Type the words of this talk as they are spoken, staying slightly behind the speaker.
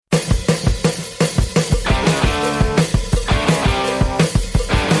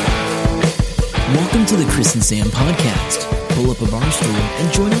to the Chris and Sam podcast. Pull up a bar stool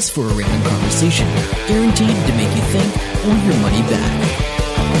and join us for a random conversation, guaranteed to make you think or your money back.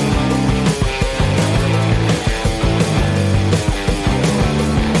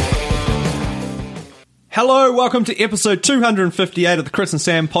 Hello, welcome to episode 258 of the Chris and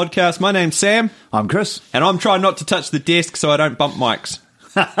Sam podcast. My name's Sam. I'm Chris. And I'm trying not to touch the desk so I don't bump mics.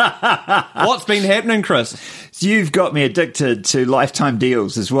 What's been happening, Chris? You've got me addicted to lifetime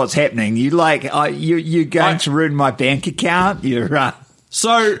deals is what's happening. You're going to ruin my bank account.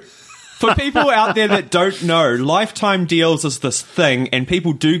 So, for people out there that don't know, lifetime deals is this thing, and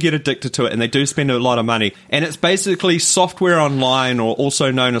people do get addicted to it, and they do spend a lot of money. And it's basically software online, or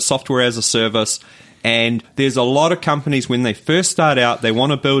also known as software as a service. And there's a lot of companies, when they first start out, they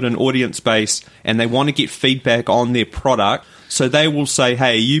want to build an audience base, and they want to get feedback on their product. So they will say,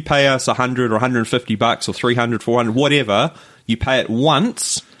 hey, you pay us $100 or $150 or $300, $400, whatever. You pay it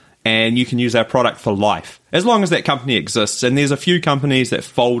once, and you can use our product for life, as long as that company exists. And there's a few companies that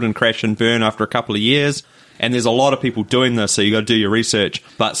fold and crash and burn after a couple of years, and there's a lot of people doing this, so you got to do your research.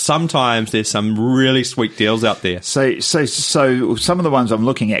 But sometimes there's some really sweet deals out there. So some of the ones I'm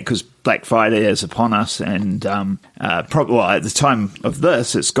looking at, because Black Friday is upon us, and probably at the time of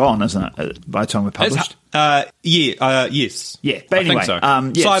this, it's gone, isn't it? By the time we're published. Yes. Yeah, but anyway, I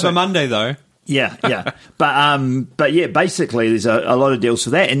think so. Cyber Monday, though. Yeah. But yeah, basically there's a lot of deals for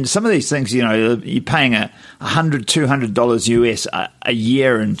that. And some of these things, you know, you're paying $100, $200 US a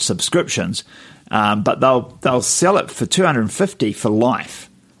year in subscriptions, but they'll sell it for $250 for life.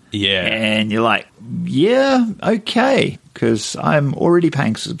 Yeah. And you're like, yeah, okay, because I'm already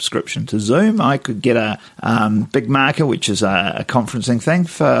paying subscription to Zoom. I could get a Big Marker, which is a conferencing thing,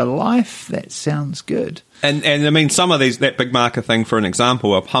 for life. That sounds good. And I mean, some of that Big Marker thing, for an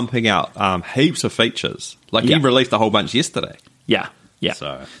example, are pumping out heaps of features. Like, he released a whole bunch yesterday. Yeah.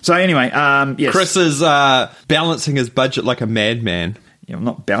 So anyway, yes. Chris is balancing his budget like a madman. Yeah, I'm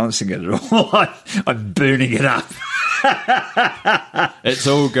not balancing it at all. I'm burning it up. It's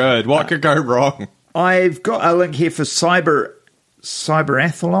all good. What could go wrong? I've got a link here for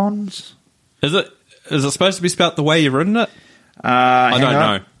cyberathlons. Is it supposed to be spelled the way you've written it? I don't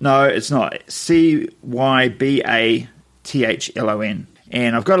know. No, it's not. CYBATHLON.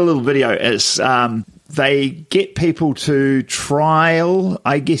 And I've got a little video. It's they get people to trial,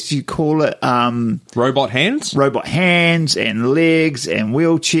 I guess you call it, robot hands and legs and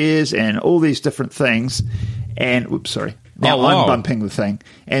wheelchairs and all these different things. And now I'm bumping the thing.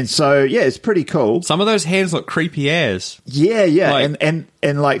 And so, yeah, it's pretty cool. Some of those hands look creepy as. Yeah. Like,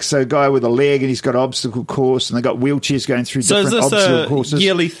 and like, so a guy with a leg, and he's got an obstacle course, and they got wheelchairs going through different obstacle courses. So is this a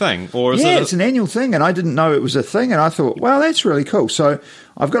yearly thing? Or is it's an annual thing, and I didn't know it was a thing, and I thought, wow, that's really cool. So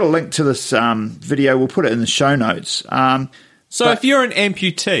I've got a link to this video. We'll put it in the show notes. If you're an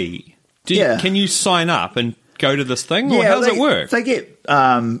amputee, can you sign up and go to this thing, or how does it work? They get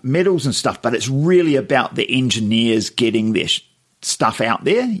medals and stuff, but it's really about the engineers getting their stuff out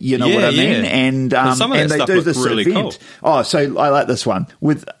there. You know what I mean? And some of that they stuff do this really event. Cool. Oh, so I like this one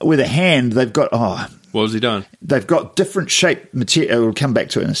with a hand. They've got what was he doing? They've got different shaped material. We'll come back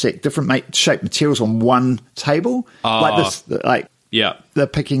to it in a sec. Different shaped materials on one table, like this. They're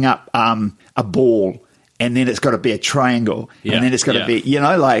picking up a ball. And then it's got to be a triangle, and then it's got to be,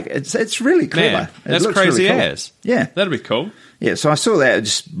 it's really clever. Man, that's crazy really cool. as. Yeah. That'd be cool. Yeah, so I saw that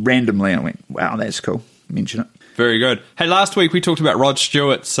just randomly, and I went, wow, that's cool. Mention it. Very good. Hey, last week we talked about Rod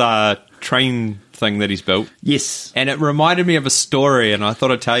Stewart's train thing that he's built. Yes. And it reminded me of a story, and I thought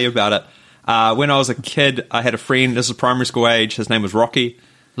I'd tell you about it. When I was a kid, I had a friend, this is primary school age, his name was Rocky,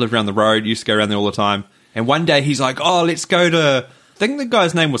 lived around the road, used to go around there all the time. And one day he's like, let's go to, I think the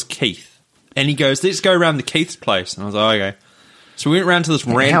guy's name was Keith. And he goes, let's go around to Keith's place. And I was like, okay. So we went around to this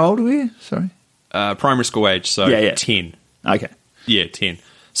random... How old were you? Sorry. Primary school age, so 10. Okay. Yeah, 10.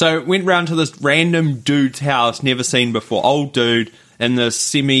 So went round to this random dude's house, never seen before. Old dude in this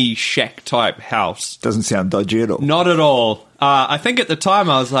semi-shack type house. Doesn't sound dodgy at all. Not at all. I think at the time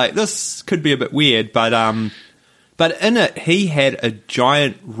I was like, this could be a bit weird, but in it, he had a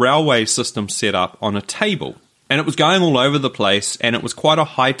giant railway system set up on a table. And it was going all over the place, and it was quite a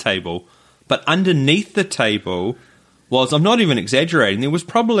high table. But underneath the table was, I'm not even exaggerating, there was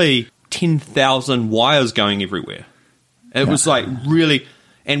probably 10,000 wires going everywhere. It was like really...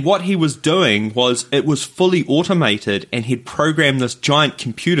 And what he was doing was, it was fully automated, and he'd programmed this giant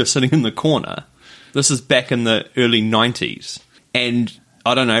computer sitting in the corner. This is back in the early 90s. And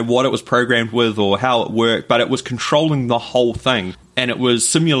I don't know what it was programmed with or how it worked, but it was controlling the whole thing. And it was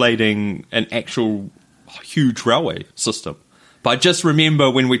simulating an actual huge railway system. But I just remember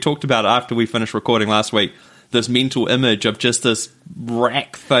when we talked about it after we finished recording last week, this mental image of just this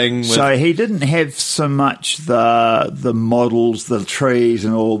rack thing. With, so he didn't have so much the models, the trees,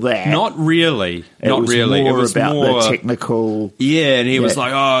 and all that. Not really. It was about the technical. Yeah, and he was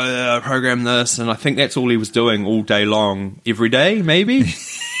like, program this, and I think that's all he was doing all day long, every day, maybe.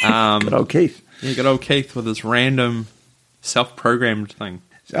 Good old Keith. Yeah, good old Keith with his random self-programmed thing.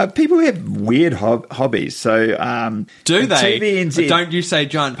 People have weird hobbies. So, do they? TVNZ, don't you say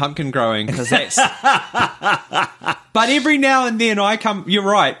giant pumpkin growing, because that's. But every now and then you're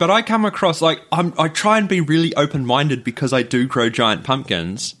right, but I come across, like, I try and be really open-minded because I do grow giant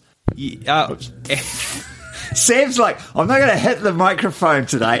pumpkins. Sam's like, I'm not going to hit the microphone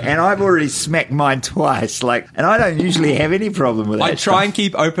today, and I've already smacked mine twice. Like, and I don't usually have any problem with that. I try and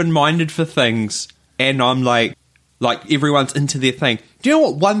keep open-minded for things, and I'm like everyone's into their thing. Do you know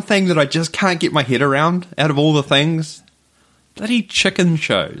what? One thing that I just can't get my head around out of all the things, bloody chicken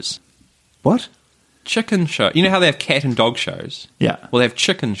shows. What? Chicken show. You know how they have cat and dog shows? Yeah. Well, they have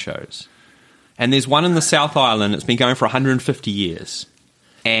chicken shows, and there's one in the South Island. It's been going for 150 years,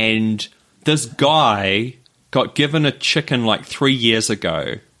 and this guy got given a chicken like 3 years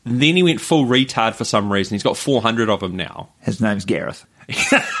ago. And then he went full retard for some reason. He's got 400 of them now. His name's Gareth.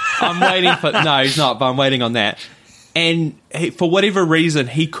 I'm waiting for... No, he's not, but I'm waiting on that. And for whatever reason,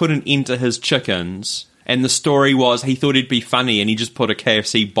 he couldn't enter his chickens. And the story was he thought it'd be funny and he just put a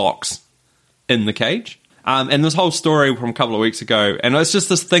KFC box in the cage. And this whole story from a couple of weeks ago, and it's just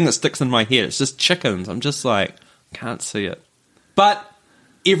this thing that sticks in my head. It's just chickens. I'm just like, can't see it. But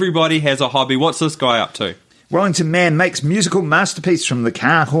everybody has a hobby. What's this guy up to? Wellington man makes musical masterpiece from the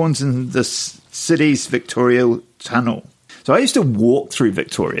car horns in the city's Victoria Tunnel. So I used to walk through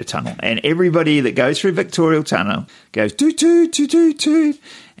Victoria Tunnel, and everybody that goes through Victoria Tunnel goes toot toot toot toot toot,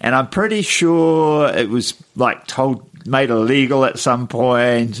 and I'm pretty sure it was like made illegal at some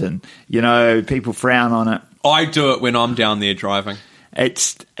point, and people frown on it. I do it when I'm down there driving.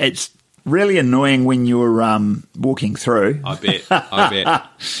 It's really annoying when you're walking through. I bet.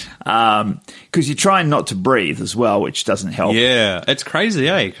 Because you're trying not to breathe as well, which doesn't help. Yeah, it's crazy,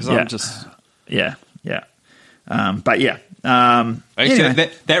 eh? Because I'm just... Yeah. But yeah. Actually,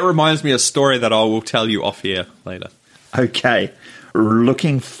 that reminds me of a story that I will tell you off here later. Okay.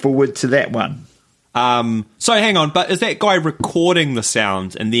 Looking forward to that one. So hang on, but is that guy recording the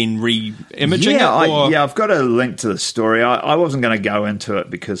sounds and then re-imaging it? I've got a link to the story. I wasn't going to go into it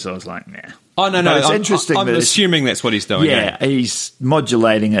because I was like, nah. Oh, no. It's interesting. I'm assuming that's what he's doing. Yeah, he's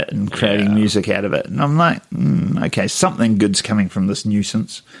modulating it and creating music out of it. And I'm like, okay, something good's coming from this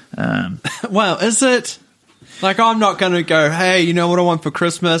nuisance. Well, is it? Like, I'm not going to go, hey, you know what I want for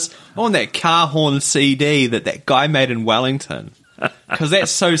Christmas? I want that car horn CD that guy made in Wellington. Because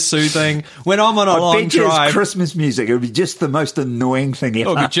that's so soothing. When I'm on a long drive... it's Christmas music. It would be just the most annoying thing ever.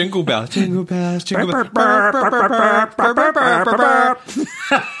 It would be jingle bells. Jingle bells, jingle bells.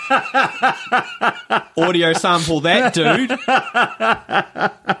 Audio sample that, dude.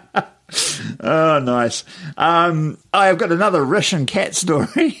 Oh, nice. I've got another Russian cat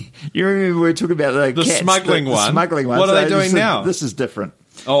story. You remember we were talking about the cats, smuggling one? The smuggling one. What are they doing now? This is different.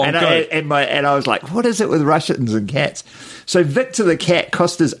 Oh, and good. And I was like, what is it with Russians and cats? So Victor the cat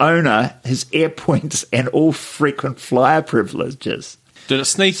cost his owner his air points and all frequent flyer privileges. Did it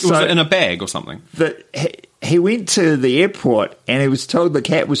sneak? Was it in a bag or something? He went to the airport and he was told the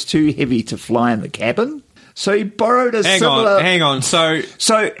cat was too heavy to fly in the cabin. So he borrowed a similar... Hang on. So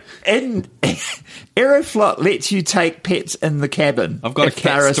in Aeroflot lets you take pets in the cabin. I've got a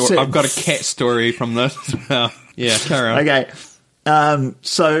cat story. I've got a cat story from this as well. Yeah, carry on. Okay.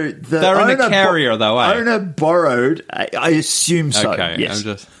 So they're in a carrier, though, eh? Owner borrowed... I assume so, okay,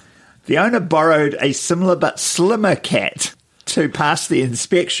 yes. The owner borrowed a similar but slimmer cat to pass the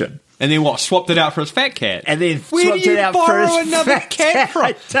inspection. And then what? Swapped it out for his fat cat. And then swapped it out for his another fat cat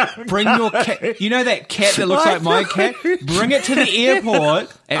from? Bring your cat. You know that cat that looks like my cat? Bring it to the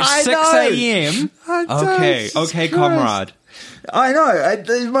airport at 6 a.m. Okay, comrade. I know.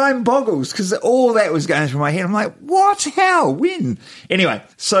 My mind boggles because all that was going through my head. I'm like, what? How? When? Anyway,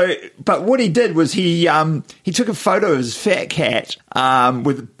 but what he did was he took a photo of his fat cat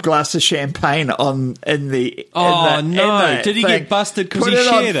with a glass of champagne Did he get busted because he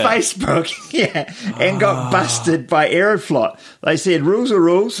shared it? Put it on Facebook, yeah, and got busted by Aeroflot. They said rules are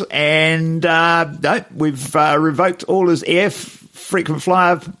rules, and no, we've revoked all his frequent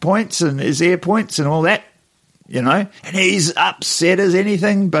flyer points and his air points and all that. And he's upset as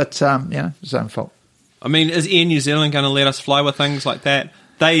anything, but, it's his own fault. I mean, is Air New Zealand going to let us fly with things like that?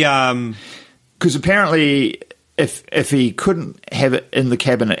 They, because apparently if he couldn't have it in the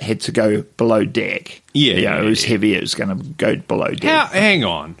cabin, it had to go below deck. Yeah. It was heavy, it was going to go below deck. Hang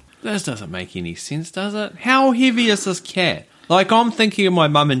on. this doesn't make any sense, does it? How heavy is this cat? Like, I'm thinking of my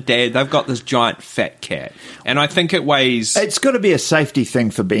mum and dad, they've got this giant fat cat, and I think it weighs... It's got to be a safety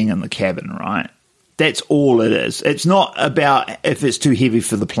thing for being in the cabin, right? That's all it is. It's not about if it's too heavy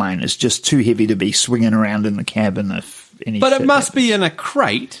for the plane. It's just too heavy to be swinging around in the cabin if any But shit it must happens. be in a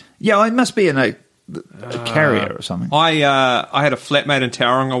crate. Yeah, it must be in a carrier or something. I had a flatmate in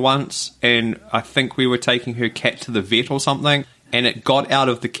Tauranga once, and I think we were taking her cat to the vet or something, and it got out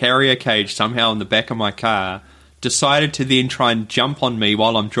of the carrier cage somehow in the back of my car, decided to then try and jump on me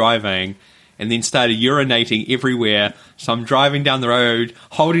while I'm driving, and then started urinating everywhere. So I'm driving down the road,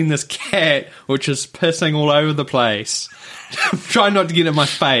 holding this cat, which is pissing all over the place. I'm trying not to get in my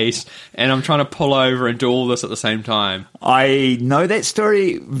face, and I'm trying to pull over and do all this at the same time. I know that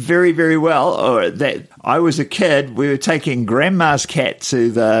story very, very well. Or that I was a kid, we were taking Grandma's cat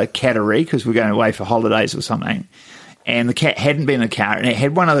to the cattery because we were going away for holidays or something. And the cat hadn't been in the car, and it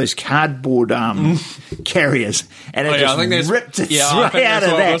had one of those cardboard carriers, and it just ripped its way out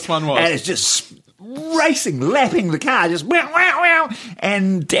of that. This one was. And it's just racing, lapping the car, just wow, wow, wow.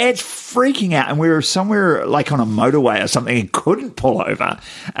 And Dad's freaking out, and we were somewhere like on a motorway or something and couldn't pull over.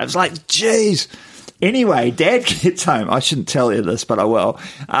 I was like, geez. Anyway, Dad gets home. I shouldn't tell you this, but I will.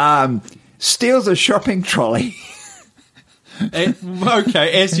 Steals a shopping trolley.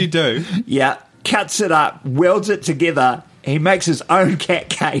 Okay, as you do. Yeah. Cuts it up, welds it together. He makes his own cat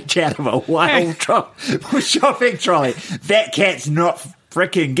cage out of a whale shopping trolley. That cat's not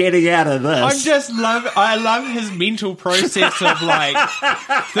freaking getting out of this. I love his mental process of like,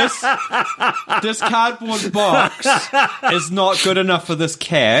 this cardboard box is not good enough for this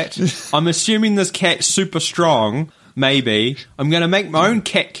cat. I'm assuming this cat's super strong. Maybe. I'm going to make my own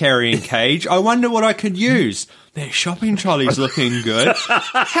cat carrying cage. I wonder what I could use. That shopping trolley's looking good.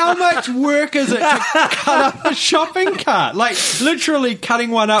 How much work is it to cut up a shopping cart? Like, literally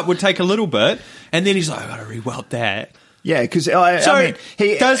cutting one up would take a little bit, and then he's like, I've got to re-weld that. Yeah, because I mean,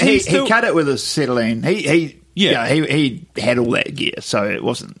 he cut it with acetylene. He had all that gear, so it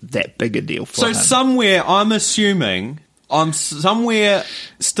wasn't that big a deal for him. So somewhere, I'm assuming, somewhere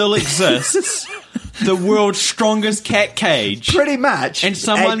still exists the world's strongest cat cage. Pretty much. And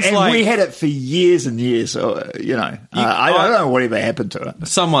someone's and like... we had it for years and years, I don't know whatever happened to it.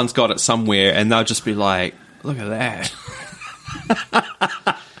 Someone's got it somewhere, and they'll just be like, look at that.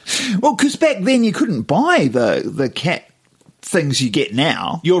 Well, because back then you couldn't buy the cat things you get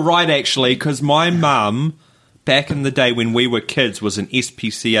now. You're right, actually, because my mum, back in the day when we were kids, was an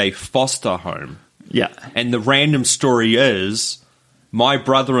SPCA foster home. Yeah. And the random story is... my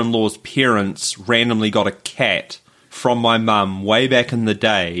brother-in-law's parents randomly got a cat from my mum way back in the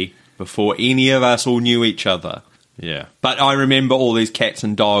day before any of us all knew each other. Yeah. But I remember all these cats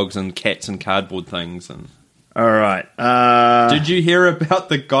and dogs and cats and cardboard things. And all right. Did you hear about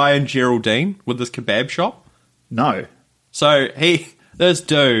the guy in Geraldine with this kebab shop? No. So this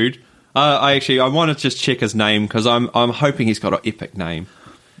dude, I want to just check his name because I'm hoping he's got an epic name.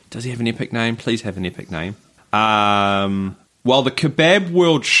 Does he have an epic name? Please have an epic name. Well, the Kebab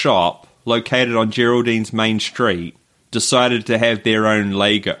World shop, located on Geraldine's main street, decided to have their own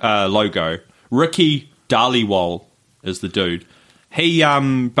logo. Ricky Dhaliwal is the dude. He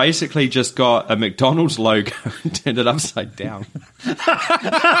basically just got a McDonald's logo and turned it upside down.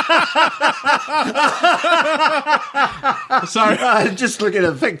 Sorry, I'm just looking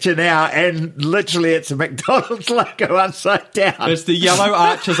at a picture now, and literally it's a McDonald's logo upside down. It's the yellow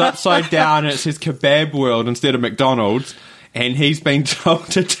arches upside down, and it says Kebab World instead of McDonald's. And he's been told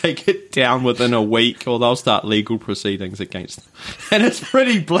to take it down within a week, or they'll start legal proceedings against him. And it's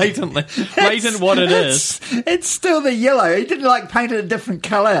pretty blatant what it is. It's still the yellow. He didn't paint it a different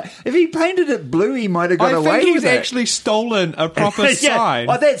colour. If he painted it blue, he might have got away with it. I think he's actually stolen a proper sign.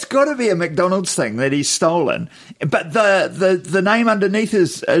 Well, that's got to be a McDonald's thing that he's stolen. But the name underneath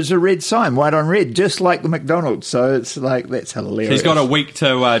is a red sign, white on red, just like the McDonald's. So it's like, that's hilarious. He's got a week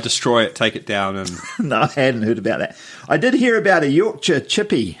to destroy it, take it down. And No, I hadn't heard about that. I did hear about a Yorkshire.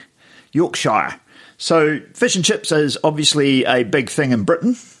 So fish and chips is obviously a big thing in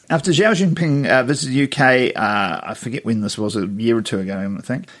Britain. After Xi Jinping visited the UK, I forget when this was, a year or two ago, I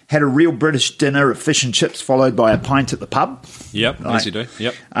think, had a real British dinner of fish and chips followed by a pint at the pub. Yep, as you do.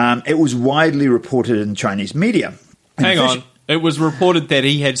 Yep. It was widely reported in Chinese media. Hang on. It was reported that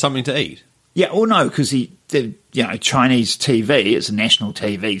he had something to eat. Yeah, well, no, because Chinese TV, it's a national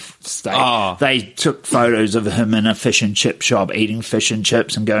TV state. Oh. They took photos of him in a fish and chip shop eating fish and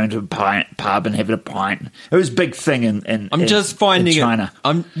chips and going to a pub and having a pint. It was a big thing in China.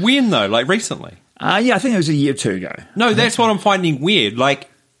 When though? Like recently? Yeah, I think it was a year or two ago. No, that's what I'm finding weird. Like,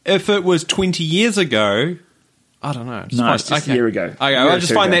 if it was 20 years ago, I don't know. No, it's just a year ago. Okay, I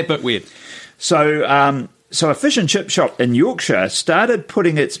just find that bit weird. So, so a fish and chip shop in Yorkshire started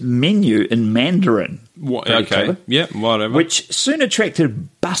putting its menu in Mandarin. Okay, clever, yeah, whatever. Which soon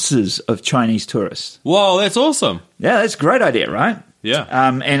attracted buses of Chinese tourists. Whoa, that's awesome. Yeah, that's a great idea, right? Yeah.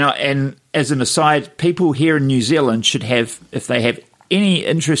 And as an aside, people here in New Zealand should have, if they have any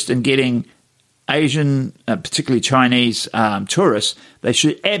interest in getting Asian, particularly Chinese tourists, they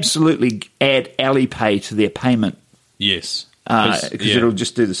should absolutely add Alipay to their payment. Yes. Because it'll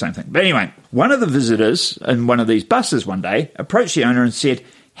just do the same thing. But anyway, one of the visitors in one of these buses one day approached the owner and said,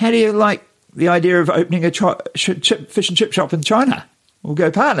 "How do you like the idea of opening a fish and chip shop in China? We'll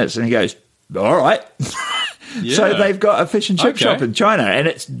go partners." And he goes, "All right." Yeah. So they've got a fish and chip shop in China, and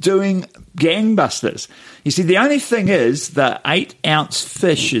it's doing gangbusters. You see, the only thing is the 8-ounce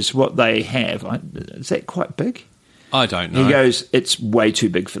fish is what they have. Is that quite big? I don't know. He goes, "It's way too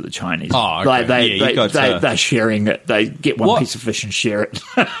big for the Chinese." Oh, okay. Like they're sharing it. They get one piece of fish and share it.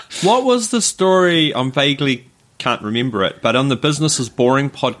 What was the story? I'm vaguely can't remember it, but on the Business is Boring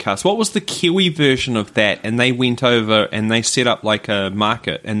podcast, what was the Kiwi version of that? And they went over and they set up like a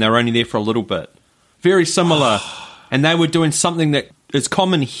market, and they were only there for a little bit. Very similar. And they were doing something that is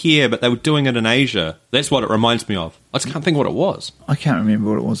common here, but they were doing it in Asia. That's what it reminds me of. I just can't think what it was. I can't remember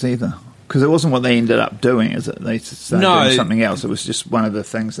what it was either. Because it wasn't what they ended up doing, is it? They started doing something else. It was just one of the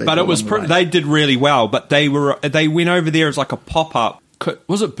things they did. But it was they did really well. But they went over there as like a pop-up.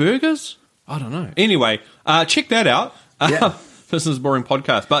 Was it burgers? I don't know. Anyway, check that out. Yeah. Business Boring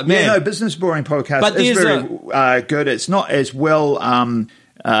podcast. But man, Business Boring podcast is very good. It's not as well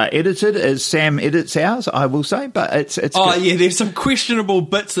edited as Sam edits ours, I will say, but it's good. Yeah, there's some questionable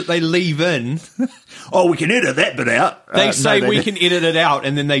bits that they leave in. We can edit that bit out. They say we can edit it out,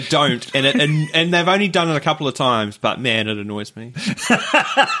 and then they don't, and they've only done it a couple of times. But man, it annoys me.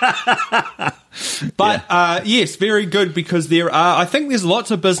 But yes, very good, because I think there's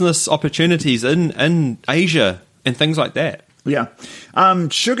lots of business opportunities in Asia and things like that. Yeah,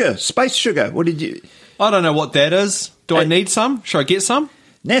 sugar, space sugar. What did you? I don't know what that is. Do I need some? Should I get some?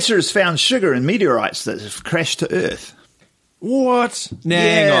 NASA has found sugar in meteorites that have crashed to Earth. What?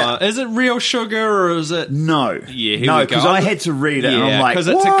 Hang on. Is it real sugar or is it... No. Yeah, no, because I had to read it and I'm like, because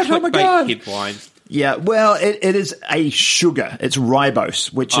it's a clickbait headline. Yeah, well, it is a sugar. It's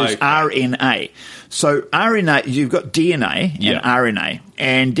ribose, which is RNA. So RNA, you've got DNA and RNA.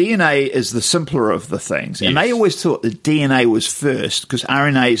 And DNA is the simpler of the things. And they always thought that DNA was first because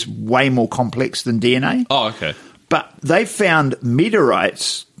RNA is way more complex than DNA. Oh, okay. But they found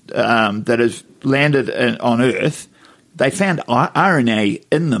meteorites that have landed on Earth. They found RNA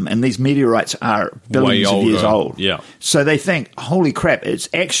in them, and these meteorites are billions of years old. Yeah. So they think, holy crap, it's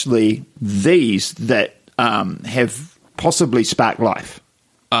actually these that have possibly sparked life.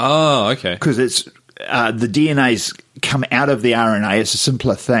 Oh, okay. Because it's the DNA's come out of the RNA. It's a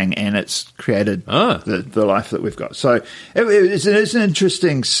simpler thing, and it's created the life that we've got. So it's an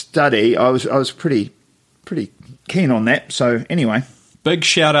interesting study. I was pretty keen on that. So anyway. Big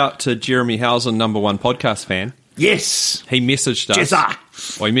shout out to Jeremy Housen, #1 podcast fan. Yes. He messaged us. Jezza.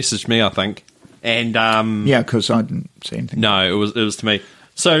 Well, he messaged me, I think. And yeah, because I didn't see anything. No, it was to me.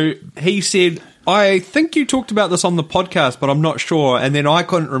 So he said, I think you talked about this on the podcast, but I'm not sure. And then I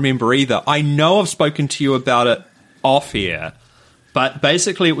couldn't remember either. I know I've spoken to you about it off here, but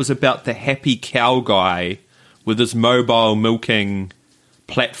basically it was about the Happy Cow guy with his mobile milking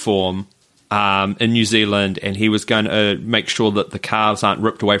platform in New Zealand, and he was going to make sure that the calves aren't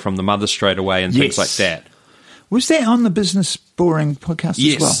ripped away from the mother straight away and things like that. Was that on the Business Boring podcast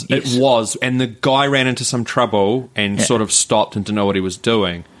as well? Yes, it was. And the guy ran into some trouble and sort of stopped and didn't know what he was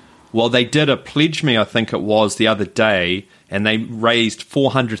doing. Well, they did a Pledge Me, I think it was, the other day, and they raised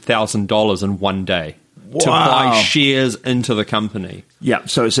 $400,000 in one day to buy shares into the company. Yeah,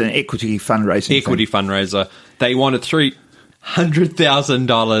 so it's an equity fundraising fundraiser. They wanted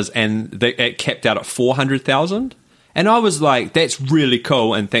 $300,000 and it capped out at $400,000. And I was like, that's really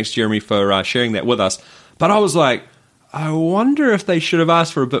cool, and thanks, Jeremy, for sharing that with us. But I was like, I wonder if they should have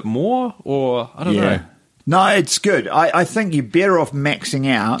asked for a bit more, or I don't know. No, it's good. I think you're better off maxing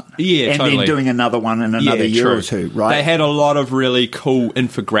out and then doing another one in another year or two, right? They had a lot of really cool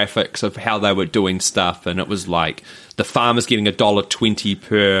infographics of how they were doing stuff, and it was like the farmer's getting $1.20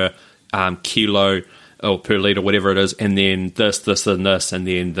 per kilo or per litre, whatever it is, and then this, and this, and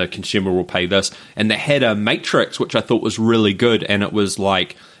then the consumer will pay this. And they had a matrix, which I thought was really good, and it was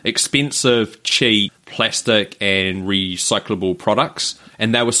like expensive, cheap, plastic and recyclable products,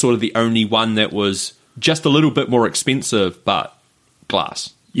 and they were sort of the only one that was just a little bit more expensive, but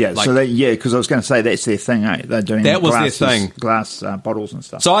glass. Yeah, Like, so because I was going to say that's their thing, eh? They're doing that was glasses, their thing. glass bottles and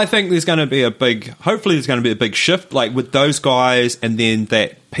stuff. So I think there's going to be hopefully there's going to be a big shift, like with those guys, and then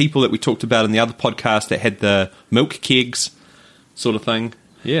that people that we talked about in the other podcast that had the milk kegs sort of thing.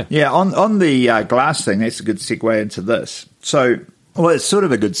 Yeah. Yeah, on the glass thing, that's a good segue into this. So, well, it's sort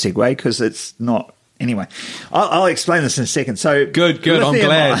of a good segue because it's not. Anyway, I'll explain this in a second. So Good, I'm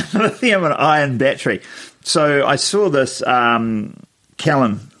glad. Lithium and ion battery. So I saw this, Callum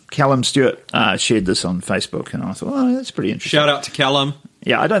Stewart shared this on Facebook, and I thought, oh, that's pretty interesting. Shout out to Callum.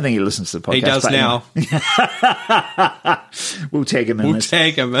 Yeah, I don't think he listens to the podcast. He does now. We'll tag him in. We'll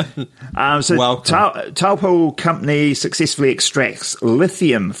tag him in. So Welcome. Taupo company successfully extracts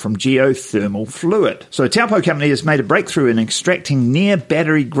lithium from geothermal fluid. So Taupo company has made a breakthrough in extracting near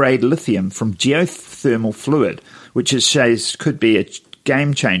battery-grade lithium from geothermal fluid, which it says could be a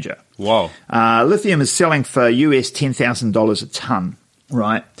game changer. Whoa. Lithium is selling for US $10,000 a ton,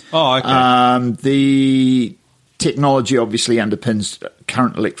 right? Oh, okay. The technology obviously underpins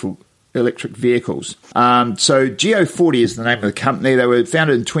current electric vehicles. So Geo40 is the name of the company. They were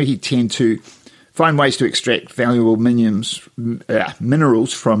founded in 2010 to find ways to extract valuable minerals from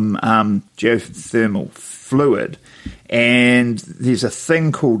geothermal fluid. And there's a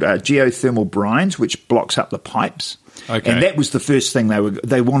thing called geothermal brines, which blocks up the pipes. Okay. And that was the first thing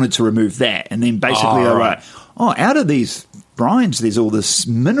they wanted to remove that. And then basically they were like, out of these brines, there's all this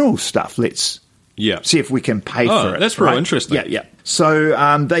mineral stuff. Let's see if we can pay for it. That's real interesting. Yeah.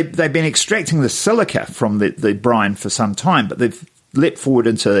 So they've been extracting the silica from the brine for some time, but they've leapt forward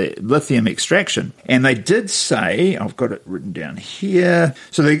into lithium extraction. And they did say, I've got it written down here,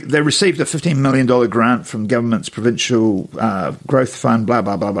 so they received a $15 million grant from government's provincial growth fund, blah,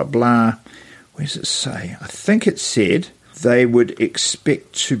 blah, blah, blah, blah. Where does it say? I think it said they would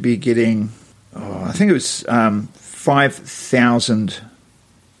expect to be getting, I think it was 5,000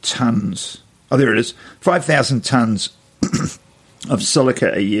 tons. Oh, there it is. 5,000 tons of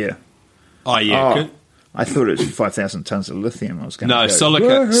silica a year. Oh, yeah. I thought it was 5,000 tons of lithium. I was going to go.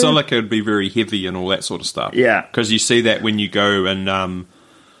 Silica would be very heavy and all that sort of stuff. Yeah. Because you see that when you go and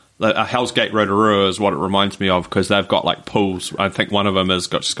Hell's Gate Rotorua is what it reminds me of, because they've got like pools. I think one of them has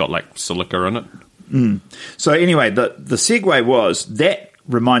just got like silica in it. So anyway, the segue was, that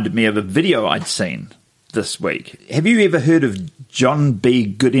reminded me of a video I'd seen this week. Have you ever heard of John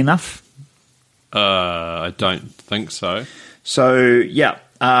B. Goodenough? I don't think so. So, yeah,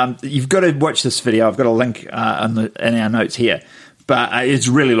 you've got to watch this video. I've got a link in our notes here. But it's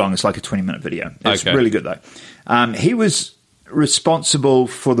really long. It's like a 20-minute video. It's really good, though. He was responsible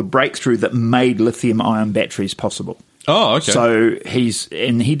for the breakthrough that made lithium-ion batteries possible. Oh, okay. So he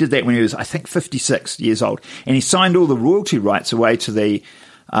did that when he was, I think, 56 years old. And he signed all the royalty rights away to the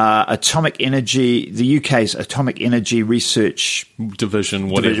Atomic Energy, the UK's Atomic Energy Research Division,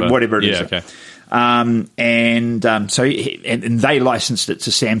 whatever it is. Yeah, okay. So they licensed it to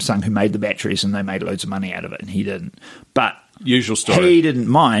Samsung, who made the batteries, and they made loads of money out of it, and he didn't. But usual story. He didn't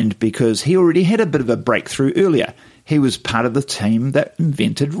mind because he already had a bit of a breakthrough earlier. He was part of the team that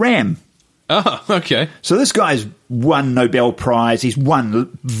invented RAM. Oh, okay. So this guy's won Nobel Prize. He's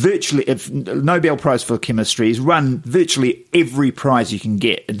won Nobel Prize for chemistry. He's won virtually every prize you can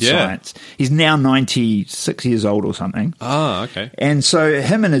get in science. He's now 96 years old or something. Oh, okay. And so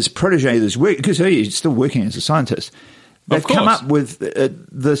him and his protege, because he's still working as a scientist, they've come up with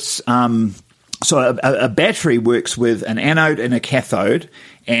this. So a battery works with an anode and a cathode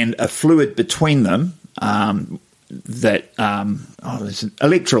and a fluid between them. There's an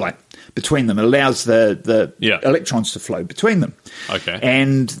electrolyte between them. It allows the electrons to flow between them. Okay.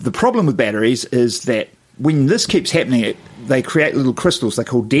 And the problem with batteries is that when this keeps happening, they create little crystals they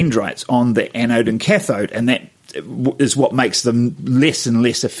call dendrites on the anode and cathode, and that is what makes them less and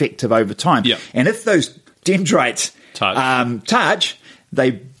less effective over time. Yeah. And if those dendrites touch,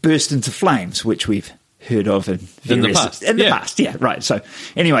 they burst into flames, which we've heard of in the past. In the past, yeah, right. So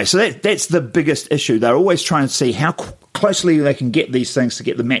anyway, that's the biggest issue. They're always trying to see how closely they can get these things to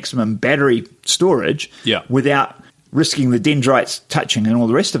get the maximum battery storage without risking the dendrites touching and all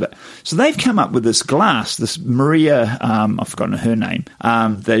the rest of it. So they've come up with this glass, this Maria, I've forgotten her name,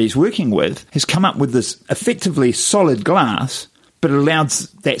 that he's working with, has come up with this effectively solid glass, but it allows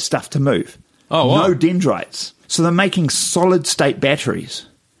that stuff to move. Oh, wow. No dendrites. So they're making solid-state batteries.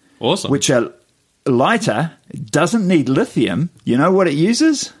 Awesome. Which are lighter, doesn't need lithium. You know what it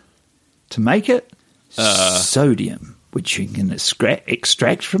uses to make it? Sodium, which you can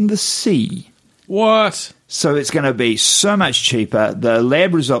extract from the sea. What? So it's going to be so much cheaper. The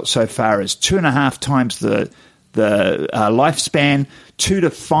lab result so far is 2.5 times the lifespan, 2 to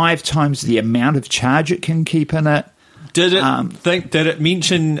 5 times the amount of charge it can keep in it. Did it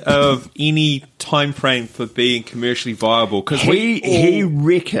mention of any time frame for being commercially viable? Because he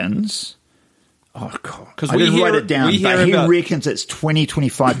reckons. Oh God! Because I didn't write it down, but he reckons it's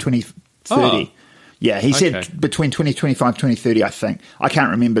 2025, 2030. Oh. Yeah, he said between 2025 2030, I think. I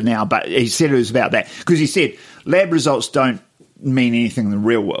can't remember now, but he said it was about that. Because he said lab results don't mean anything in the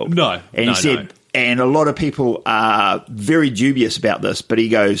real world. No. And he said, and a lot of people are very dubious about this, but he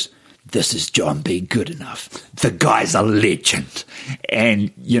goes, this is John B. Goodenough. The guy's a legend.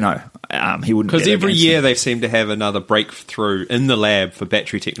 And, he wouldn't. Because every year they seem to have another breakthrough in the lab for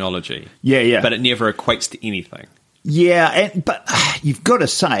battery technology. Yeah. But it never equates to anything. Yeah, but you've got to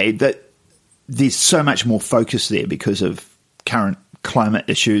say that there's so much more focus there because of current climate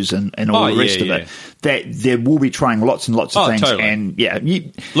issues and all the rest of it, that they will be trying lots and lots of things. Totally.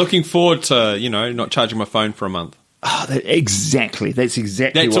 And looking forward to, not charging my phone for a month. Oh, exactly. That's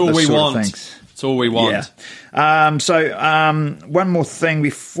what all this we sort want. of thinks. That's all we want. Yeah. One more thing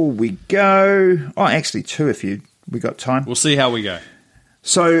before we go. Oh, actually two if we got time. We'll see how we go.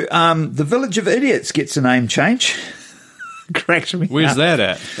 So the Village of Idiots gets a name change. Cracks me. Where's that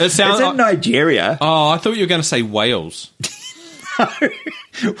at? It's in Nigeria. Oh, I thought you were going to say Wales. No.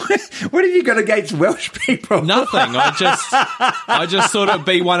 What have you got against Welsh people? Nothing. I just thought it'd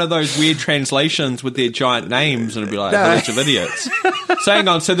be one of those weird translations with their giant names, and it'd be like Village of Idiots. So hang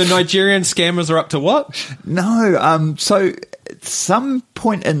on. So the Nigerian scammers are up to what? No. So at some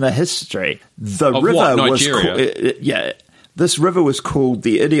point in the history, the of river what? was Nigeria? this river was called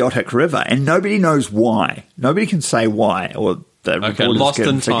the Idiotic River, and nobody knows why. Nobody can say why, or the lost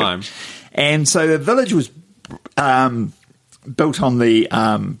in time. And so the village was built on the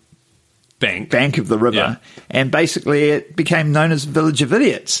bank of the river, and basically it became known as Village of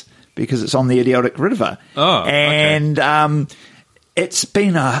Idiots because it's on the Idiotic River. Oh, and it's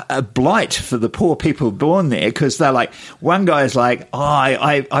been a blight for the poor people born there, because they're like, one guy's like,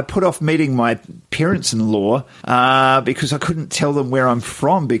 I put off meeting my parents-in-law because I couldn't tell them where I'm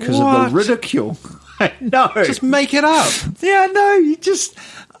from because of the ridicule. No, just make it up. Yeah, no, it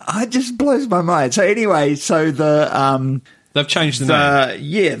just blows my mind. So anyway, they've changed the name.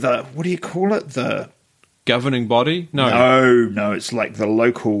 Yeah, what do you call it? The governing body? No, it's like the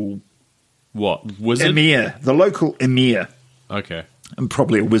local wizard? Emir, the local emir. Okay. And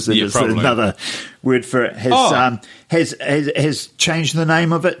probably a wizard is another word for it. Has changed the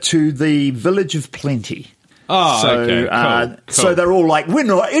name of it to the Village of Plenty. Oh, okay. Cool. So they're all like, we're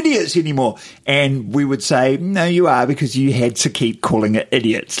not idiots anymore. And we would say, no, you are, because you had to keep calling it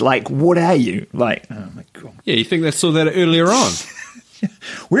idiots. Like, what are you? Like, oh my God. Yeah, you think they saw that earlier on?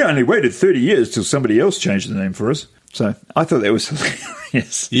 We only waited 30 years till somebody else changed the name for us. So I thought that was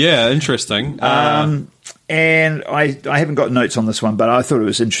hilarious. Yeah, interesting. And I haven't got notes on this one, but I thought it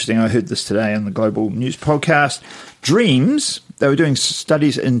was interesting. I heard this today on the Global News podcast. Dreams, they were doing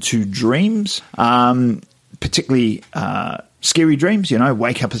studies into dreams, particularly scary dreams,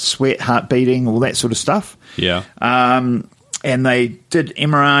 wake up a sweat, heart beating, all that sort of stuff. Yeah. And they did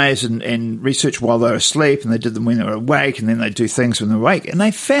MRIs and research while they were asleep, and they did them when they were awake, and then they do things when they're awake. And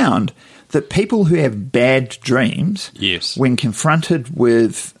they found that people who have bad dreams, when confronted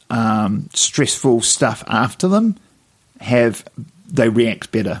with stressful stuff after them, they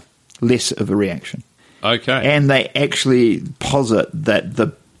react better, less of a reaction. Okay. And they actually posit that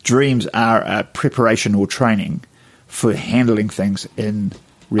the dreams are a preparation or training for handling things in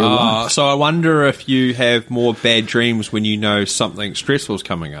real life. So I wonder if you have more bad dreams when you know something stressful is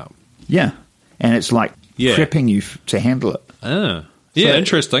coming up. Yeah. And it's like prepping you to handle it. Yeah,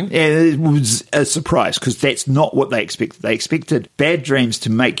 interesting. Yeah, it was a surprise, because that's not what they expected. They expected bad dreams to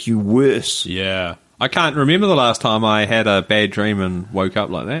make you worse. Yeah. I can't remember the last time I had a bad dream and woke up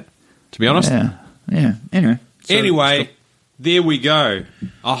like that, to be honest. Yeah. Anyway. There we go.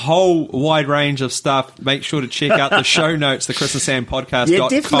 A whole wide range of stuff. Make sure to check out the show notes, the Chris and Sam podcast.com. Yeah,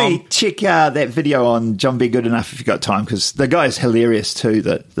 definitely check that video on John B. Goodenough if you've got time, because the guy's hilarious too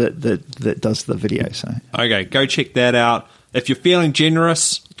that does the video. So okay, go check that out. If you're feeling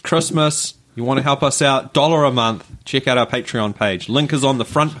generous, Christmas, you want to help us out, $1 a month, check out our Patreon page. Link is on the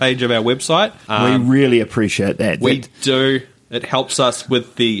front page of our website. We really appreciate that. We do. It helps us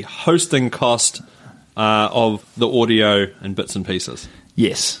with the hosting cost of the audio and bits and pieces.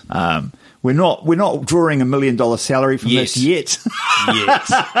 Yes. We're not drawing $1 million salary from this yet.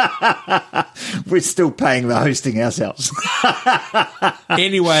 Yes. We're still paying the hosting ourselves.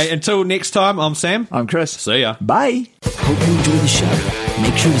 Anyway, until next time, I'm Sam. I'm Chris. See ya. Bye. Hope you enjoyed the show.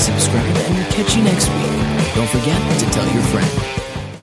 Make sure to subscribe and we'll catch you next week. Don't forget to tell your friend.